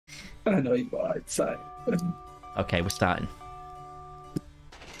I know you are. It's Okay, we're starting.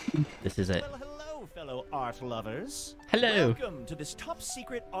 This is it. Well, hello, fellow art lovers. Hello. Welcome to this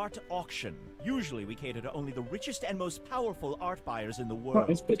top-secret art auction. Usually we cater to only the richest and most powerful art buyers in the world. What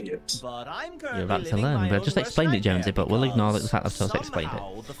is BIDIOTS? But I'm currently You're about to living learn. my But I own just worst explained it, Jonesy, nightmare but we'll ignore the because fact I've just explained it.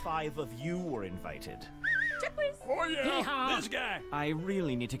 somehow the 5 of you were invited. Oh yeah, this guy. I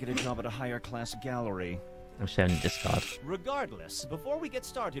really need to get a job at a higher-class gallery. I'm sharing Discord. Regardless, before we get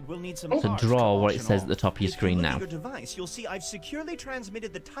started, we'll need some So art draw to what it auction says off. at the top of your screen If you now. look at your device, you'll see I've securely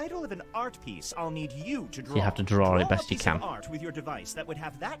transmitted the title of an art piece. I'll need you to draw. So you have to draw it best a you piece can. of art with your device that would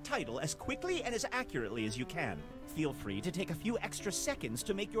have that title as quickly and as accurately as you can. Feel free to take a few extra seconds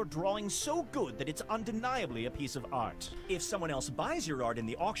to make your drawing so good that it's undeniably a piece of art. If someone else buys your art in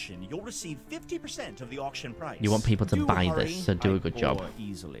the auction, you'll receive 50% of the auction price. You want people to Do buy hurry. this, so do a I good job. bore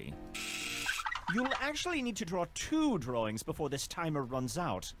easily. You'll actually need to draw 2 drawings before this timer runs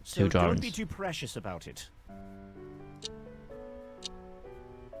out, so 2 drawings. don't be too precious about it.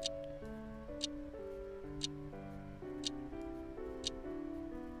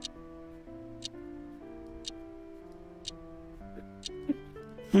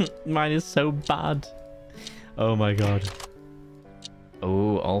 Mine is so bad. Oh my god.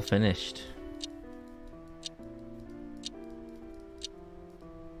 Oh, all finished.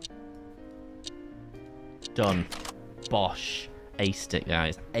 Done. Bosh. Aced it,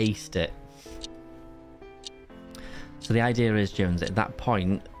 guys. Aced it. So the idea is, Jones, at that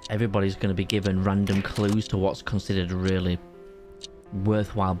point, everybody's going to be given random clues to what's considered really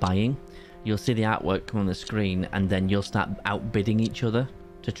worthwhile buying. You'll see the artwork come on the screen, and then you'll start outbidding each other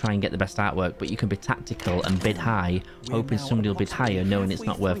to try and get the best artwork, but you can be tactical and bid high, hoping somebody will bid higher, knowing it's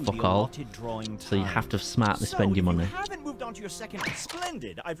not worth fuck all. So you have to smartly spend your money. If you haven't moved on to your second,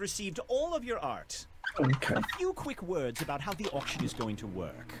 splendid. I've received all of your art. Okay. A few quick words about how the auction is going to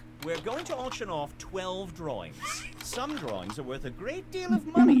work. We're going to auction off 12 drawings. Some drawings are worth a great deal of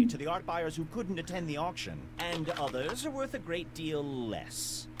money to the art buyers who couldn't attend the auction, and others are worth a great deal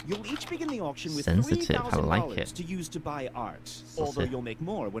less. You'll each begin the auction with Sensitive, I like $3,000 it. to use to buy art, although you'll make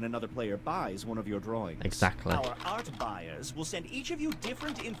more when another player buys one of your drawings. Exactly. Our art buyers will send each of you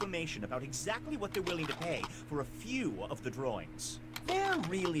different information about exactly what they're willing to pay for a few of the drawings. They're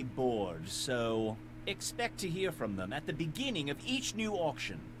really bored, so expect to hear from them at the beginning of each new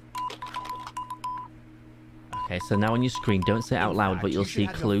auction. Okay, so now on your screen, don't say it out loud, but you'll see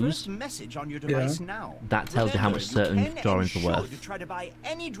clues. Message on your device now. That tells you how much certain drawings are worth. Try to buy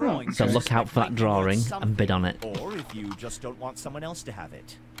any drawings So look out for that drawing and bid on it. Or if you just don't want someone else to have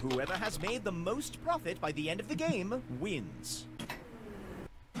it, whoever has made the most profit by the end of the game wins.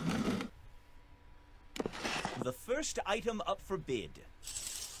 The first item up for bid.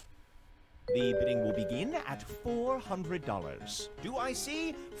 The bidding will begin at $400. Do I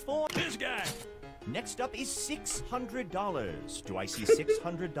see This guy. Next up is $600. Do I see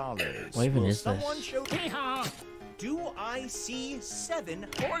 $600? What even Will is this? someone show Do I see 7?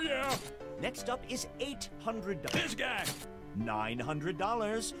 Oh yeah, Next up is $800. this guy.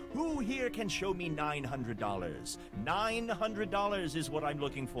 $900. Who here can show me $900? $900 is what I'm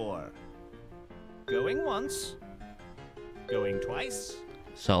looking for. Going once. Going twice.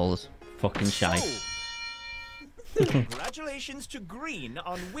 Souls. Fucking shy. Sold. Congratulations to Green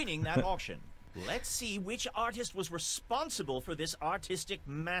on winning that auction. Let's see which artist was responsible for this artistic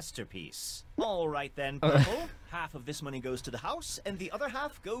masterpiece. All right then, Purple. Half of this money goes to the house, and the other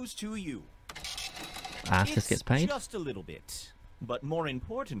half goes to you. Artist gets paid? Just a little bit. But more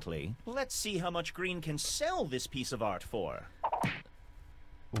importantly, let's see how much Green can sell this piece of art for.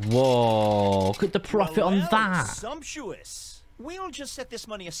 Whoa, look at the profit on Well, that. sumptuous. We'll just set this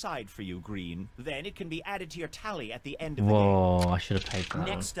money aside for you, Green. Then it can be added to your tally at the end of the Whoa, I should have paid for game.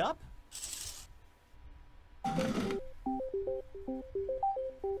 that. Next up,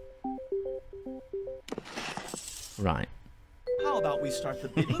 Right. how about we start the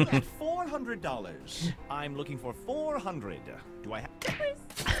bidding at $400? I'm looking for $400. Do I have...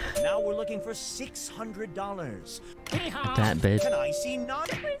 Now we're looking for $600. That bid. Can I see none?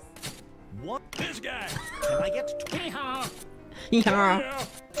 What? This guy. Can I get... Yeah.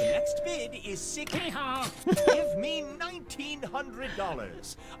 The next bid is Give me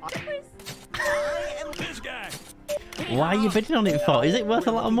 $1,900. I am This guy. Why are you bidding on it for? Is it worth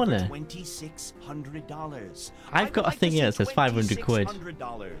a lot of money? $2,600. I've got a thing here that says 500 quid.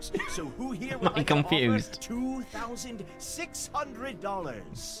 $2,600. So who here would Not like to offer confused.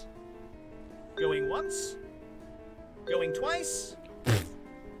 $2,600? Going once. Going twice.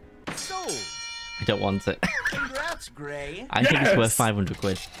 Sold. I don't want it. Congrats, Gray. I think it's worth Yes. 500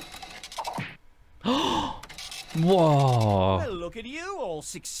 quid. Whoa. Well, look at you, all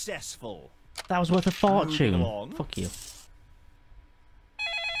successful. That was worth a fortune. along. Fuck you.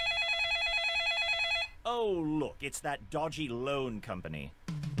 Oh, look, it's that dodgy loan company.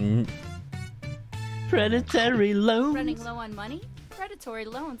 Predatory loans. Running low on money? Predatory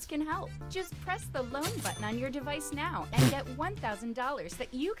loans can help. Just press the loan button on your device now and get $1,000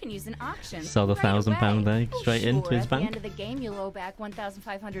 that you can use in auctions. Sell the £1,000 egg straight into his At bank. the end of the game, you'll owe back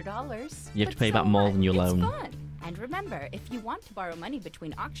 $1,500. You have to pay back more than your loan. It's fun. And remember, if you want to borrow money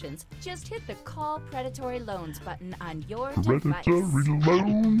between auctions, just hit the Call Predatory Loans button on your device.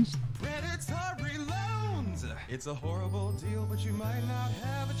 Loans. Predatory loans! It's a horrible deal, but you might not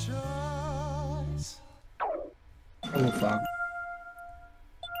have a choice. Oh fuck.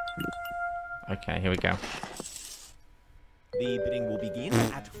 Okay, here we go. The bidding will begin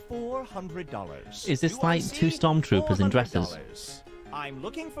at $400. Is this Do I like see? two stormtroopers in dresses? $400. I'm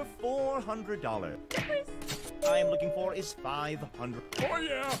looking for $400. I am looking for is $500. Oh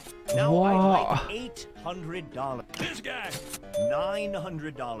yeah, Now What? I'd like $800. this guy.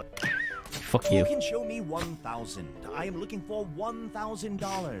 $900. Fuck Who you. can show me 1,000? I am looking for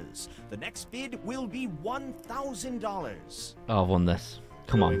 $1,000. The next bid will be $1,000. Oh, I've won this.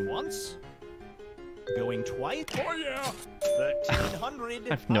 Come on. Going once. Going twice. Oh yeah,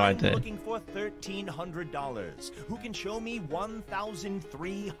 1,300. I've no I'm idea. looking for $1,300. Who can show me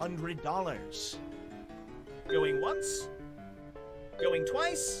 $1,300? Going once. Going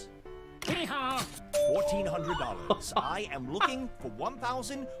twice. hee-haw. $1,400. I am looking for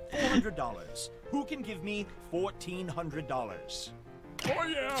 $1,400. Who can give me $1,400? Oh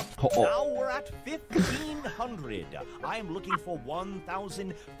yeah, Now we're at $1,500. I am looking for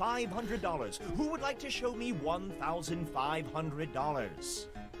 $1,500. Who would like to show me $1,500?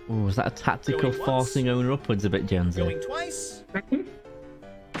 Ooh, is that a tactical Going once. forcing owner upwards a bit, Jonesy? Going twice.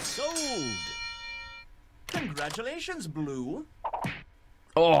 Sold. Congratulations, Blue.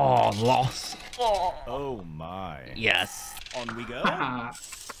 Oh, loss. Oh my. Yes. On we go.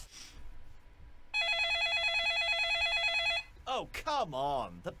 Oh, come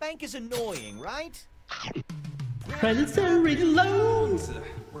on. The bank is annoying, right? Predatory loans.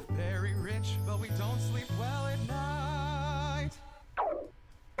 We're very rich, but we don't sleep well at night.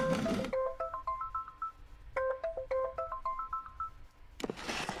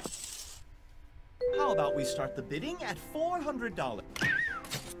 How about we start the bidding at $400?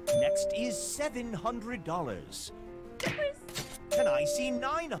 Next is $700. Can I see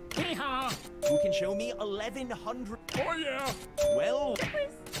 $900? hee-haw. Who can show me $1,100? Oh yeah, Well,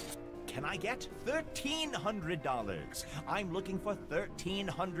 can I get $1,300? I'm looking for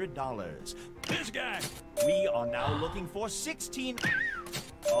 $1,300. this guy. We are now looking for 16.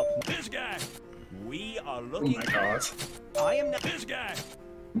 Up. This guy. We are Oh looking. my god. I am now. This guy.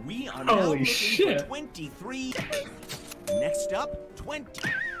 We are now Holy looking shit. for 23. Next up, 20.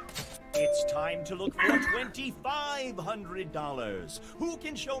 It's time to look for $2,500. Who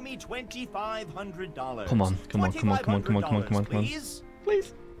can show me $2,500? Come on, come on, come on, come on, come on, come on, come on, come on. Please.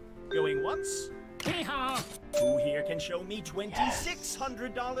 Please. Going once. Hee-haw. Who here can show me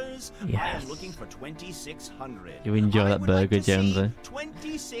 $2,600? I Yes. am looking for $2,600. You enjoy I that would like burger, to see Jonesy.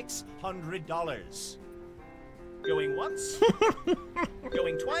 $2,600. Going once.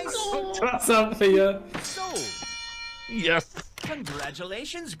 Going twice. That's up for you. Sold. Yes.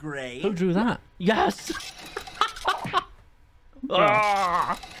 Congratulations, Gray. Who drew that? Yes.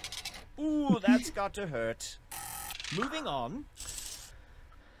 Ah. Ooh, that's got to hurt. Moving on.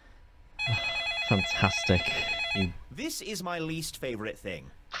 Fantastic. You This is my least favorite thing.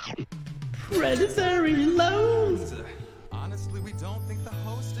 predatory loans. Honestly, we don't think the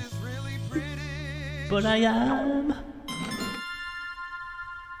host is really British. But I am.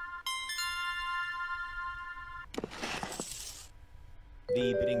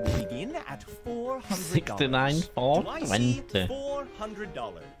 The bidding will begin at $400. 69 for Do I see 20.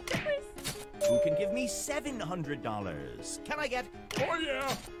 $400? Who can give me $700? Can I get? Oh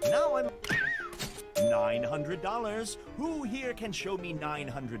yeah, Now I'm $900. Who here can show me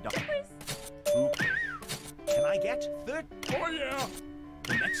 $900? Who can I get? oh yeah.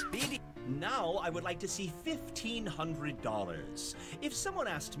 The next bid. Now I would like to see $1,500. If someone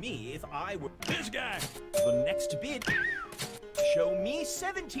asked me if I were This guy. the next bid, show me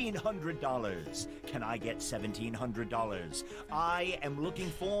 $1,700. Can I get $1,700? I am looking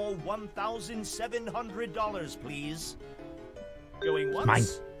for $1,700, please. Going once. Mine.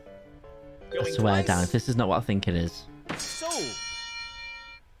 I Going swear twice. down, if this is not what I think it is. Sold.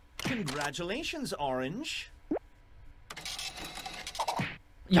 Congratulations, Orange.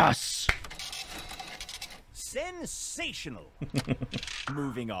 Yes. Sensational.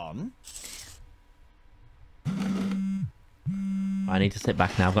 Moving on. I need to sit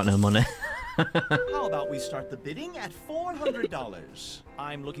back now. I've got no money. How about we start the bidding at $400?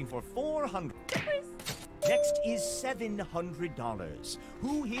 I'm looking for 400. Next is $700.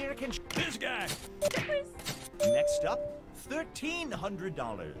 Who here can? This guy. Next up,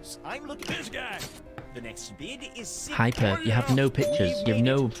 $1,300. I'm looking. This guy. The next bid is $600. Hyper, you have no pictures. You have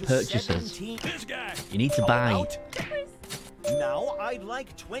no purchases. This guy. You need to How buy. about- Now I'd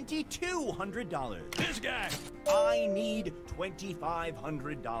like $2,200. This guy. I need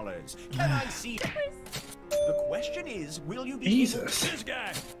 $2,500. Can I see? The question is, will you be Jesus. This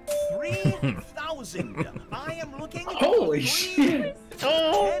guy. 3,000? I am looking. Holy shit.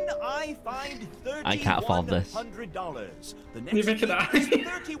 Can I find $3,100? I can't afford this. The next Neither can bid I. is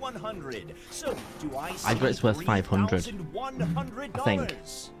 $3,100. So do I see I bet it's worth 500. $3,100? I think.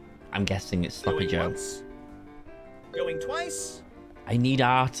 I'm guessing it's Sloppy Going Joe. once. Going twice. I need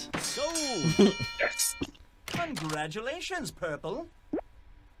art. Sold. Yes. Congratulations, Purple.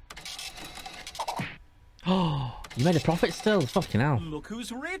 Oh, you made a profit still? Fucking hell. Look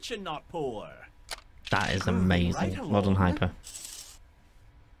who's rich and not poor. That is amazing. Right Well done, along. Hyper.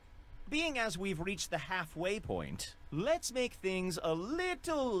 Being as we've reached the halfway point, let's make things a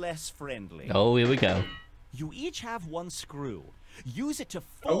little less friendly. Oh, here we go. You each have one screw. Use it to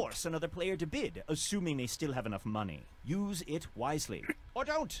force another player to bid, assuming they still have enough money. Use it wisely. Or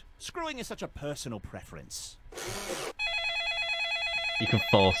don't. Screwing is such a personal preference. You can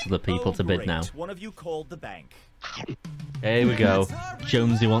force other people to bid great. now. One of you called the bank. Here we go.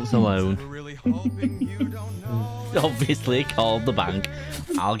 Jonesy wants a loan. We're really hoping you don't know. Obviously called the bank.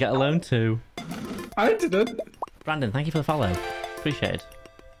 I'll get a loan too. I didn't. Brandon, thank you for the follow. Appreciate it.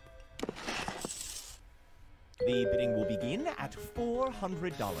 The bidding will begin at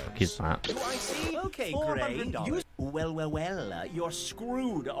 $400. Is that? Do I see? Okay, Gray. Well, you're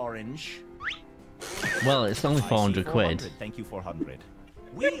screwed, Orange. Well, it's only I see 400 quid. Thank you, 400.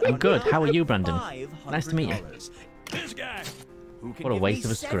 I'm good. How are you, Brandon? Nice to meet you. This guy. Who can What a give waste me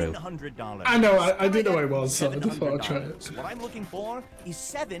of a screw. $700? I know, I didn't know Can where it was, so I get just thought I'd try $700? it. What I'm looking for is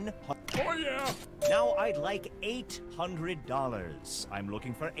 $700. Oh yeah. Now I'd like $800. I'm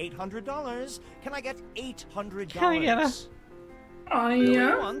looking for $800. Can I get $800? Can I get a-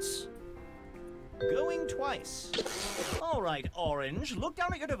 Going once. Going twice. All right, Orange. Look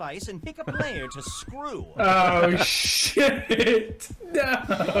down at your device and pick a player to screw. Oh shit!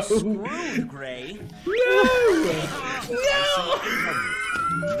 No! Screwed, Gray. No!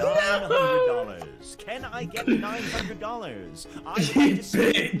 $900. Can I get $900? I'd like to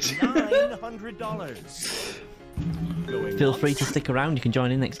see $900. Going Feel once, free to stick around. You can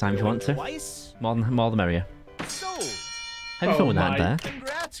join in next time if you want to. twice. More the merrier. Sold. Have fun with that my. there.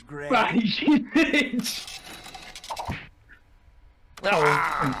 Congrats, Gray. Right, you bitch!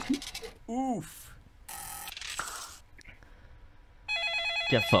 Oof.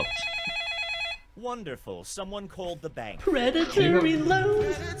 Get fucked. Wonderful. Someone called the bank. Predatory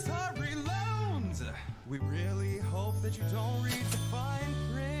loans. Predatory loans. We really hope that you don't read the fine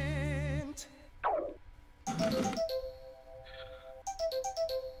print.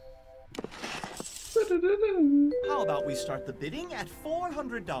 How about we start the bidding at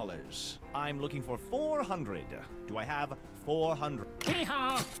 $400? I'm looking for 400. Do I have 400?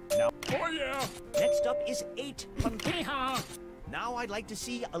 Hee-haw. Now, Oh yeah. next up is 800. Hee-haw. Now I'd like to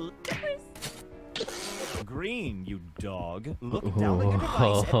see a... Green, you dog. Look down at your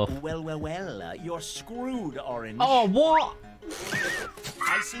device. Well, you're screwed, Orange. Oh, what?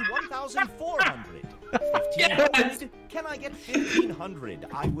 I see 1,400. 1,500. Can I get 1,500?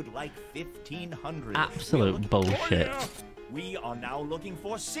 I would like 1,500. Absolute bullshit. Oh yeah. We are now looking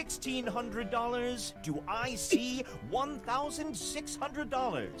for $1,600. Do I see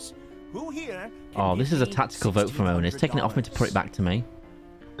 $1,600? Who here? can Oh, give this is a me tactical vote from Owen. It's taking it off me to put it back to me.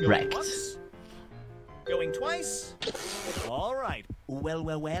 Going Wrecked. once, going twice. All right.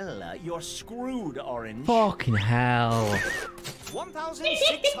 Well, you're screwed, Orange. Fucking hell.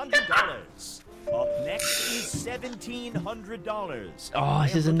 $1,600. Up next is $1,700. Oh,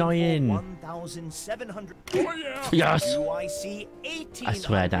 this is annoying. $1,700. Oh yeah. Yes. Do I see $1,800? I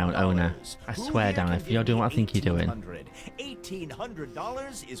swear down, owner. I Who swear here down, can if give you're doing me what I think you're doing.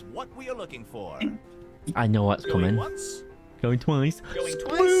 $1,800 is what we are looking for. I know what's Going coming. once, Going twice. going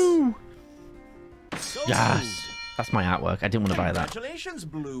twice. Woo! Sold. Yes. That's my artwork. I didn't want to buy that. Congratulations,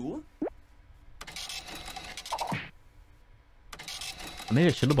 Blue. Maybe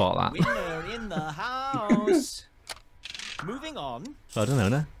I should have bought that. Winner in the house. Moving on. I don't know,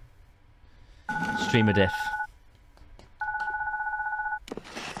 no. Streamer diff.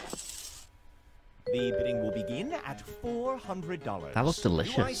 The bidding will begin at $400. That looks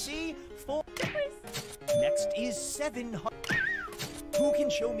delicious. Do I see four? Next is $700. Who can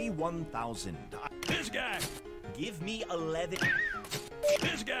show me 1,000? This guy. Give me 11.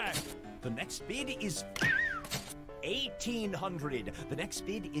 This guy. The next bid is 1,800. The next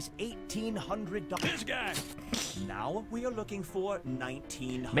bid is $1,800. This guy. Now we are looking for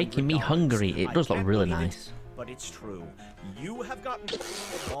 $1,900. Making me hungry. It does look can't really believe it, nice. but it's true. You have gotten...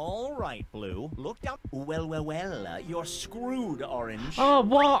 All right, Blue. Look down. Well, you're screwed, Orange. Oh,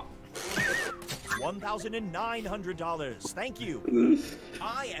 what? $1,900. Thank you.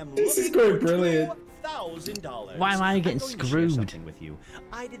 I am This is looking going for brilliant. $2,000. Why am I I'm getting going to share screwed? something with you.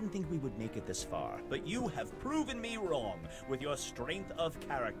 I didn't think we would make it this far, but you have proven me wrong with your strength of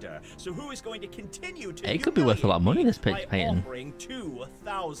character. So who is going to continue to It could be worth a lot of money, this by painting. offering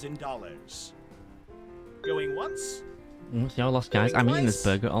 $2,000? Going once? See, I lost, guys. I'm eating this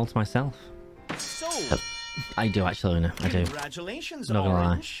burger all to myself. Sold. I do actually, Luna. I do. Congratulations, Not gonna lie.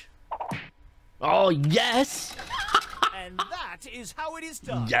 Orange. Oh, yes! And that is how it is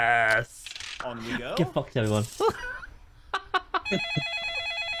done. Yes! On we go. Get fucked, everyone.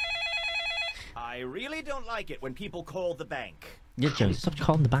 I really don't like it when people call the bank. Yeah, Jones, stop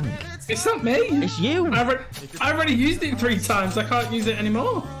calling the bank. It's not me. It's you! I already used it 3 times. I can't use it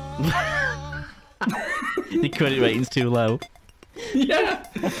anymore. The credit rating's too low. Yeah.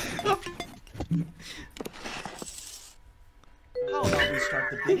 How about we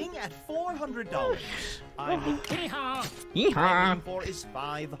start the bidding at $400? I'm Hee-haw. Yeehaw! for is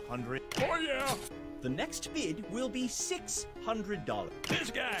 $500. Oh yeah. The next bid will be $600.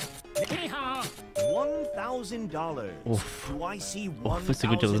 This guy. Hee-haw. $1,000. Oof. Do I see Oof, $1,000? it's a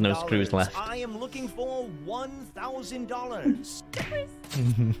good job there's no screws left. I am looking for $1,000.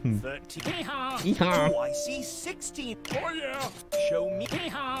 13. Hee-haw. Yeehaw! Oh, I see 16. Oh yeah. Show me.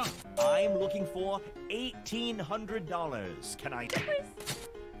 Hee-haw. I'm looking for $1,800. Can I?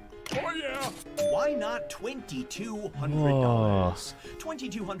 Oh yeah. Why not $2,200? Whoa.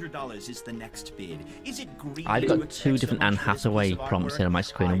 $2,200 is the next bid. Is it greedy? I've to got expect 2 so different much Anne for this Hathaway piece of prompts artwork? here on my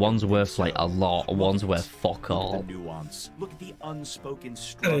screen. I One's don't worth think like a so. lot, one's worth fuck Look all. at the nuance. Look at the unspoken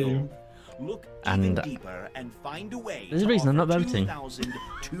struggle. Look And, even deeper and find a way. there's a to reason I'm offer not voting.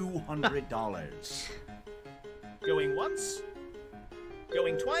 $2,200. Going once.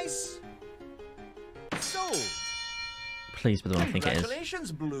 Going twice. Sold. Please be the one I think it is.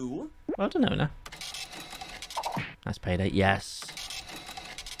 Congratulations, Blue. I don't know now. Nice payday. Yes.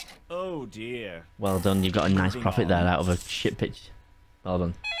 Oh dear. Well done. You've got a nice Moving profit there on. out of a shit pitch. Well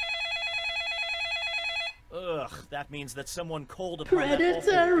done. Ugh, that means that someone called upon that awful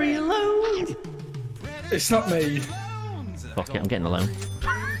Predatory bank. loan. It's not me. Fuck it, I'm getting a loan.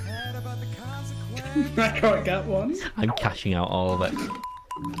 I can't get one. I'm cashing out all of it.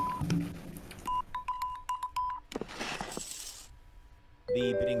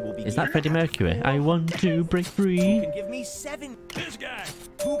 The bidding will be. Is that Freddie Mercury? I want to break free. Can give me 7. This guy.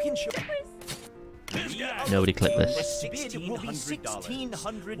 Who can show? This guy. Nobody click this. The bid will be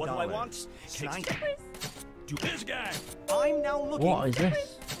 $1,600. What do I want? Can I? This guy. I'm now looking. What is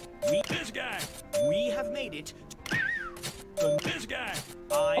this? This guy. We have made it. This guy.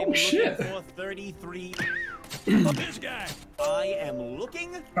 I'm Oh, looking shit. for 33. This guy. I am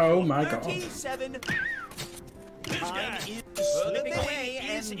looking. Oh for my God. 37. This Time guy. is slipping away,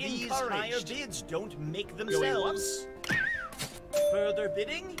 and these higher bids don't make themselves. Further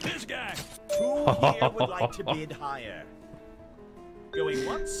bidding? This guy. Who here would like to bid higher? Going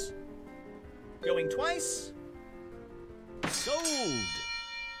once? Going twice? Sold!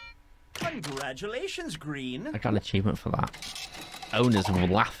 Congratulations, Green. I got an achievement for that. Owners were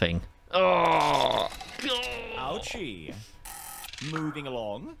laughing. Oh! Ouchie. Moving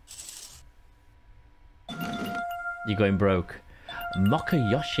along. You're going broke.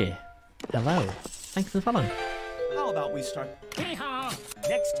 Mokayoshi. Hello. Thanks for the follow. How about we start? Hee-haw.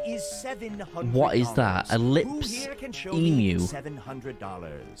 Next is $700. What is that? A Who lips here can show emu? me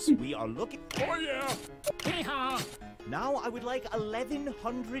 $700? We are looking. Oh yeah. Hee-haw. Now I would like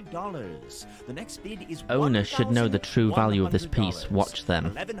 $1,100. The next bid is. Owner should know the true value of this piece. $1,100. Watch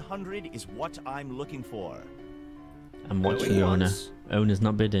them. $1,100 is what I'm looking for. I'm watching Going the owner. once. Owner's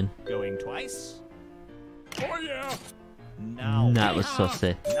not bidding. Going twice. Oh yeah. Now. That was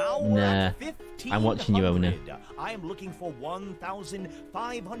sussy. Now we're Nah. at 1,500. I'm watching you, owner. I am looking for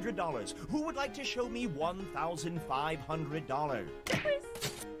 $1,500. Who would like to show me $1,500?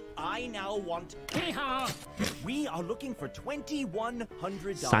 I now want. Hee-haw. We are looking for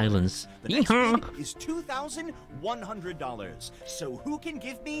 $2,100. Silence. The next Yeehaw. bid is $2,100. So who can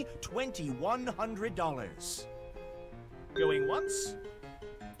give me $2,100? Going once.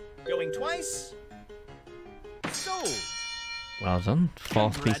 Going twice. Sold. Well done.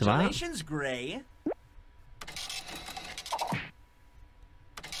 Fourth piece of art. Congratulations, Gray.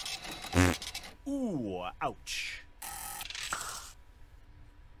 or ouch.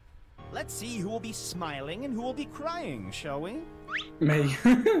 Let's see who will be smiling and who will be crying, shall we? Me.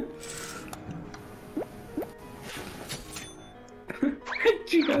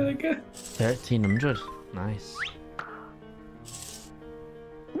 Cheeseburger. 1300. Nice.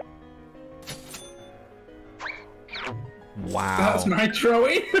 Wow. That's my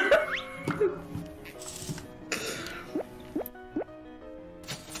trophy.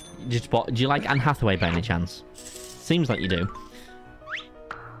 Do you like Anne Hathaway by any chance? Seems like you do.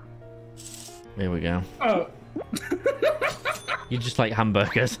 Here we go. Oh. You just like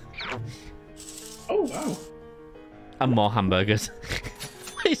hamburgers. Oh wow. And more hamburgers.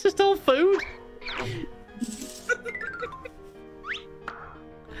 It's just all food.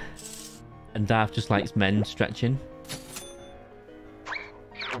 And Darth just likes men stretching.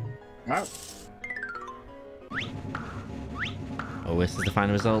 Wow. Oh, this is the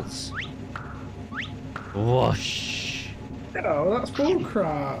final results. Whoosh. Oh, that's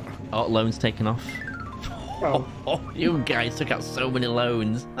bullcrap. Oh, loans taken off. Oh, Oh, you guys took out so many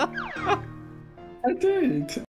loans. I did.